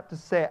step to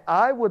say,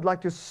 I would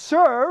like to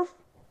serve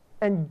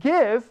and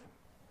give,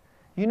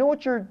 you know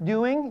what you're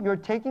doing? You're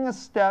taking a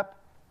step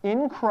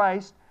in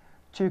Christ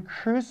to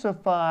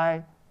crucify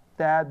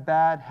that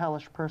bad,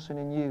 hellish person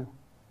in you.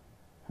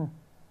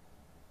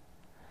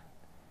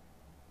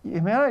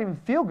 It may not even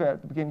feel good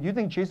at the beginning. You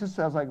think Jesus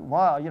says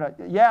wow,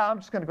 yeah, I'm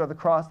just going to go to the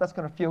cross. That's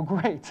going to feel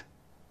great.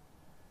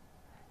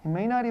 It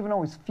may not even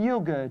always feel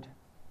good.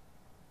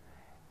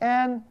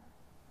 And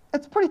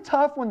it's pretty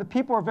tough when the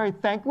people are very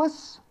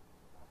thankless.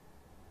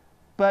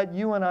 But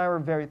you and I were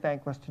very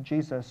thankless to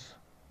Jesus.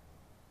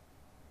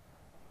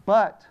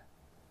 But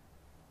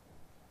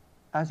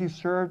as he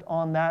served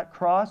on that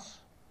cross,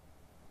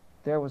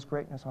 there was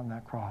greatness on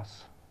that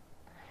cross.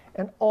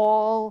 And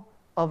all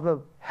of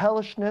the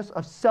hellishness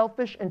of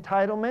selfish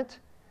entitlement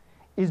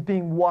is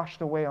being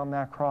washed away on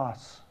that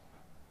cross.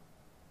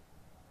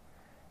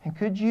 And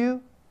could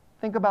you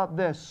think about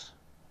this?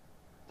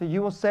 That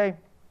you will say,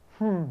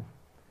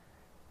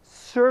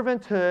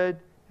 Servanthood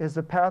is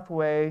the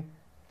pathway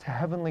to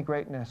heavenly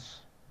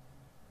greatness.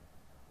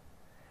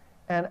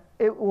 And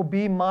it will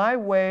be my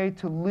way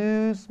to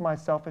lose my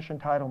selfish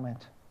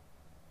entitlement.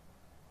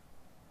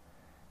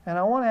 And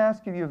I want to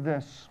ask you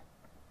this.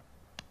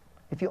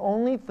 If you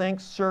only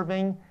think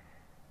serving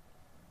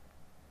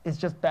is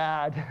just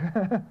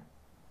bad,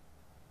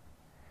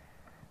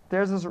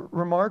 there's this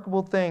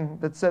remarkable thing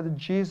that said that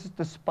Jesus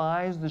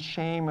despised the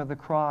shame of the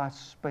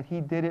cross, but he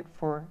did it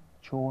for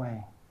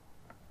joy.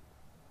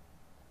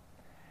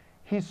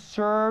 He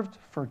served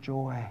for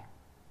joy.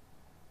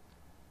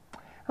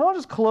 And I'll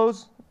just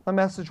close my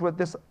message with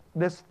this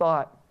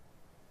thought.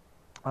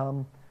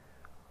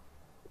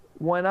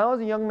 When I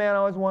was a young man, I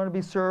always wanted to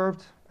be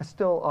served. I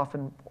still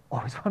often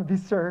always want to be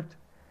served.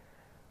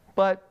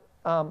 But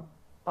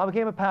I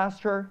became a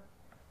pastor.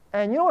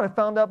 And you know what I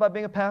found out by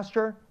being a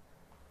pastor?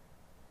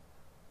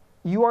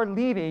 You are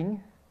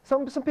leading.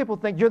 Some people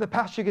think you're the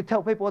pastor, you can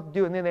tell people what to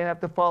do, and then they have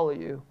to follow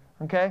you.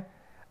 Okay?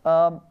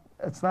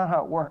 It's not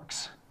how it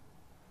works.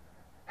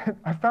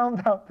 I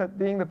found out that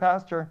being the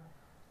pastor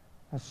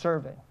is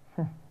serving.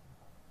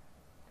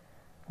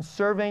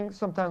 Serving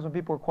sometimes when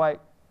people are quite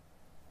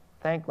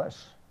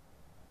thankless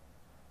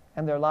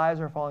and their lives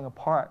are falling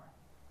apart.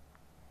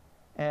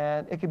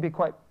 And it can be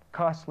quite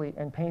costly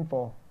and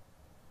painful.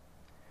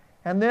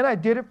 And then I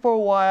did it for a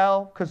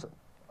while because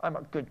I'm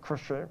a good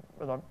Christian.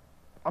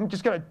 I'm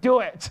just going to do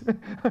it.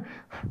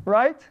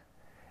 Right?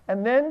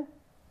 And then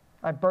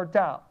I burnt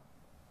out.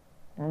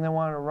 And then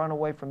wanted to run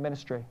away from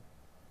ministry.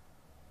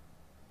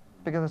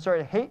 Because I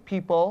started to hate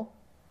people.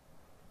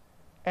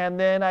 And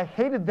then I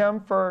hated them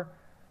for,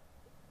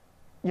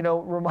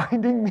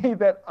 reminding me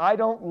that I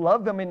don't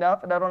love them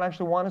enough and I don't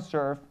actually want to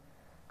serve.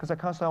 Because I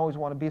constantly always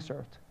want to be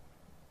served.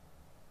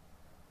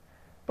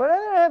 But then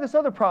I had this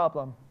other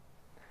problem.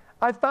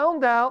 I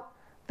found out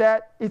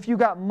that if you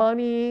got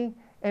money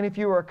and if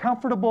you were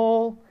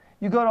comfortable,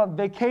 you go on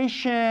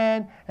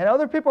vacation, and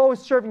other people are always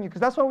serving you,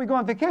 because that's what we go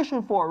on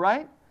vacation for,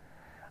 right?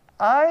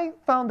 I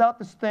found out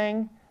this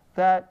thing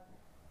that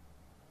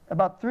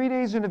about 3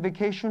 days into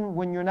vacation,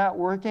 when you're not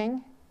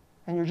working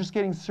and you're just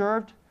getting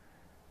served,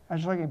 I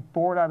was just getting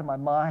bored out of my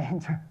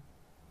mind.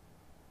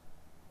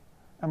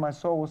 And my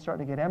soul was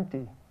starting to get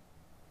empty.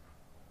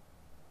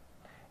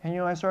 And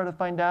I started to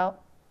find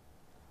out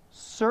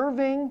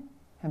serving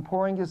and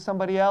pouring to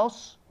somebody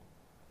else,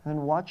 and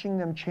then watching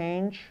them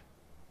change,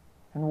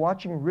 and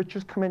watching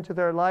riches come into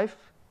their life,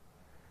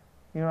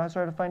 I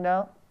started to find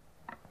out?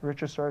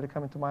 Riches started to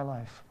come into my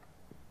life.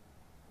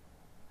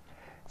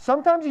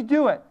 Sometimes you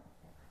do it.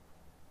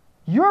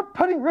 You're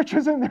putting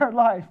riches in their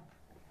life,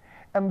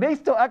 and they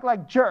still act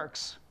like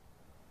jerks.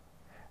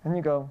 And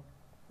you go,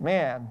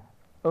 man,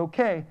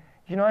 okay.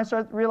 I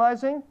started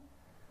realizing?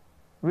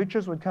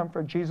 Riches would come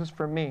for Jesus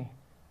for me.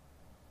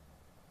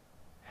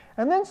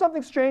 And then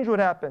something strange would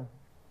happen.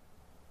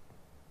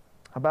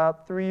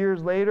 About 3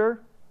 years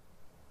later,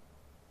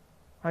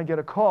 I'd get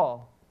a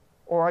call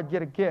or I'd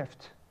get a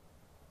gift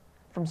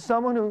from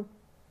someone who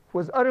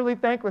was utterly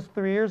thankless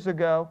 3 years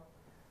ago,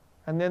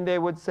 and then they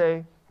would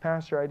say,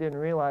 Pastor, I didn't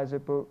realize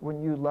it, but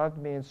when you loved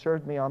me and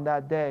served me on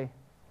that day,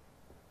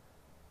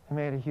 it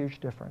made a huge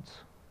difference.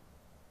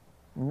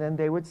 And then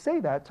they would say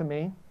that to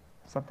me.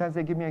 Sometimes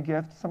they give me a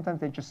gift.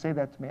 Sometimes they just say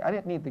that to me. I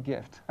didn't need the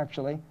gift,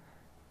 actually.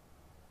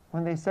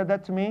 When they said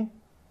that to me,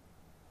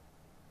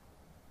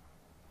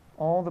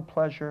 all the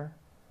pleasure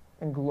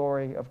and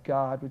glory of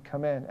God would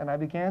come in. And I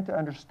began to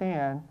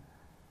understand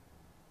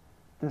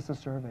this is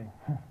serving.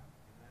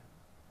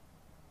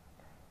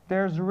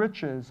 There's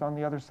riches on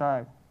the other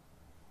side.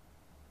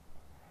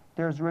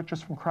 There's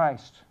riches from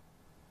Christ.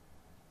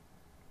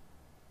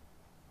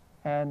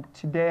 And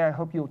today I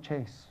hope you'll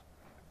chase.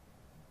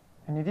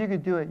 And if you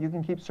could do it, you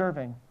can keep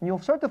serving. And you'll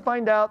start to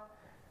find out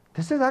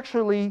this is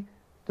actually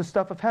the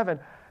stuff of heaven.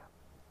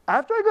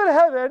 After I go to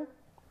heaven,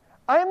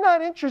 I am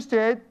not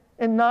interested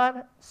in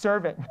not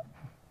serving.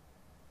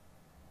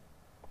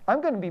 I'm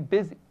going to be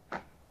busy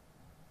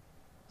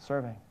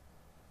serving.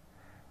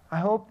 I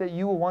hope that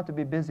you will want to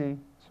be busy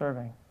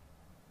serving.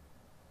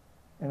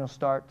 And it'll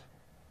start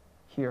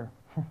here.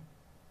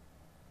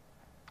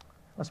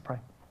 Let's pray.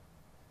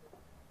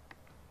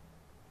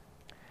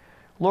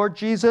 Lord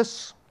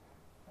Jesus,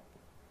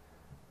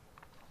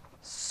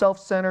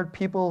 self-centered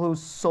people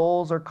whose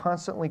souls are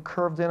constantly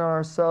curved in on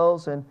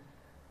ourselves and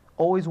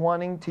always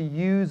wanting to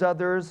use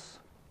others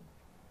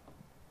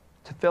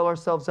to fill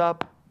ourselves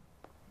up,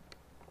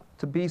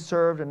 to be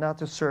served and not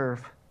to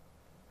serve.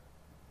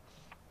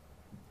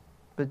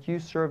 But you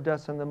served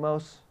us in the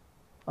most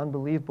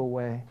unbelievable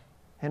way,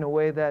 in a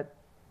way that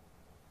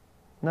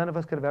none of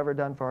us could have ever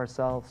done for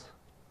ourselves.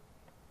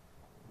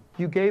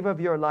 You gave of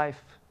your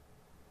life.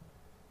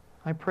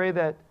 I pray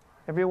that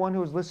everyone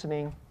who is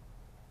listening,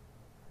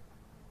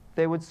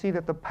 they would see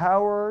that the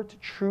power to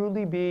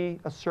truly be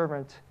a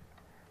servant,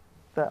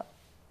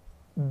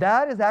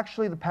 that is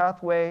actually the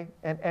pathway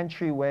and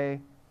entryway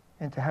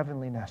into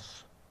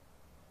heavenliness.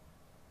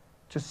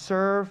 To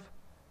serve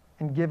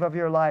and give of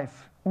your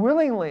life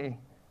willingly,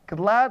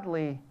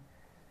 gladly,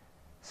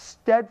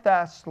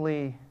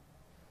 steadfastly,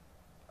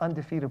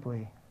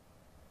 undefeatably.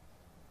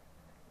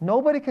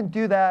 Nobody can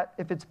do that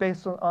if it's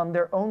based on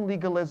their own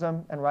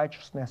legalism and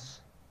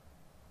righteousness.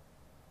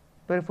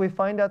 But if we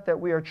find out that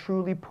we are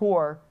truly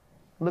poor,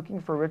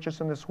 looking for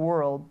riches in this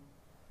world,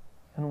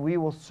 and we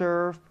will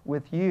serve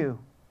with you,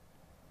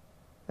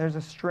 there's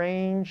a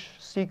strange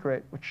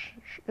secret, which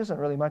isn't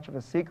really much of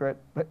a secret,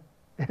 but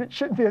it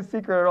shouldn't be a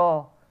secret at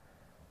all,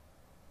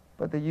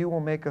 but that you will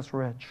make us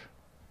rich.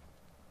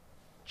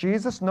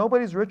 Jesus,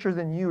 nobody's richer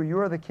than you. You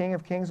are the King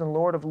of kings and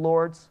Lord of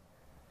lords.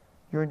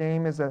 Your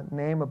name is a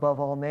name above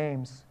all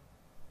names.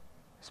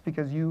 It's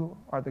because you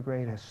are the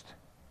greatest.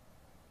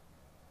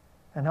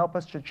 And help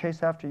us to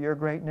chase after your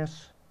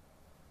greatness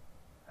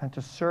and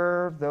to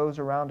serve those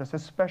around us,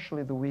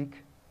 especially the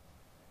weak.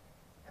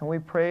 And we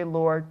pray,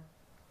 Lord,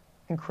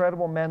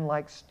 incredible men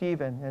like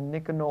Stephen and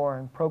Nicanor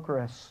and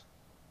Prochorus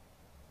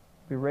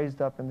be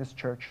raised up in this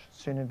church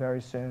soon and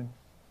very soon.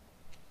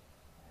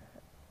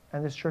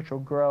 And this church will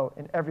grow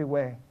in every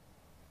way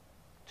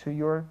to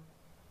your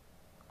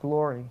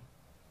glory,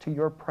 to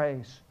your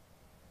praise,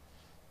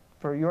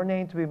 for your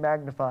name to be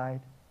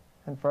magnified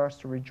and for us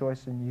to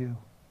rejoice in you.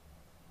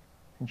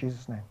 In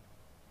Jesus' name,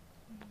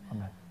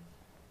 amen.